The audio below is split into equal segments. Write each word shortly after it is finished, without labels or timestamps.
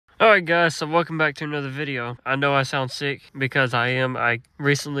Alright guys, so welcome back to another video. I know I sound sick because I am. I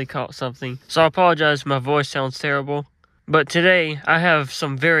recently caught something. So I apologize if my voice sounds terrible. But today, I have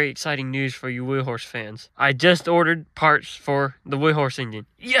some very exciting news for you Wheelhorse fans. I just ordered parts for the Wheelhorse engine.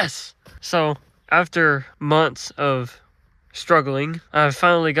 Yes! So, after months of struggling, I've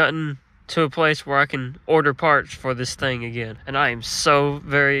finally gotten to a place where I can order parts for this thing again. And I am so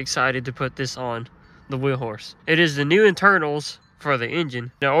very excited to put this on the Wheelhorse. It is the new internals for the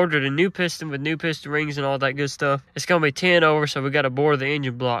engine. I ordered a new piston with new piston rings and all that good stuff. It's gonna be 10 over, so we gotta bore the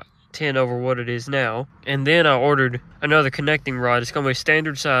engine block 10 over what it is now. And then I ordered another connecting rod. It's gonna be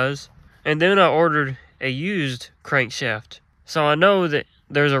standard size. And then I ordered a used crankshaft. So I know that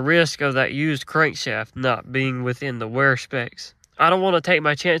there's a risk of that used crankshaft not being within the wear specs. I don't want to take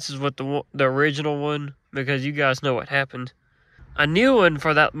my chances with the original one because you guys know what happened. A new one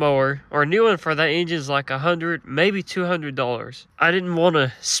for that mower, or a new one for that engine is like $100, maybe $200. I didn't want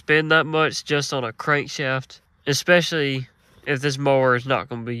to spend that much just on a crankshaft, especially if this mower is not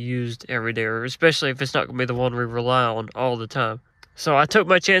going to be used every day, or especially if it's not going to be the one we rely on all the time. So I took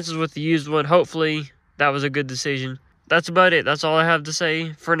my chances with the used one. Hopefully that was a good decision. That's about it. That's all I have to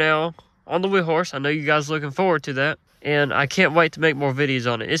say for now on the Wheelhorse. I know you guys are looking forward to that, and I can't wait to make more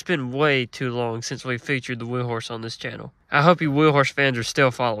videos on it. It's been way too long since we featured the Wheelhorse on this channel. I hope you Wheelhorse fans are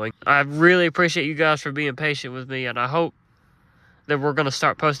still following. I really appreciate you guys for being patient with me, and I hope that we're going to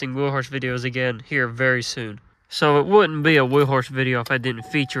start posting Wheelhorse videos again here very soon. So it wouldn't be a Wheelhorse video if I didn't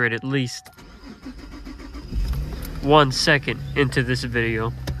feature it at least 1 second into this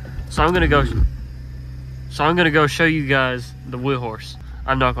video. So I'm going to go show you guys the Wheelhorse.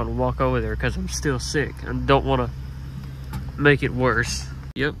 I'm not going to walk over there because I'm still sick and don't want to make it worse.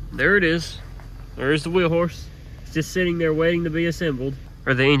 Yep, there it is. There's the Wheelhorse. It's just sitting there waiting to be assembled,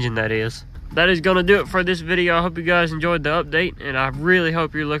 or the engine that is. That is going to do it for this video. I hope you guys enjoyed the update, and I really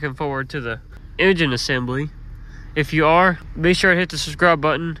hope you're looking forward to the engine assembly. If you are, be sure to hit the subscribe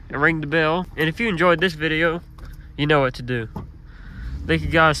button and ring the bell. And if you enjoyed this video, you know what to do. Thank you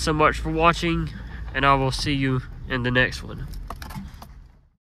guys so much for watching, and I will see you in the next one.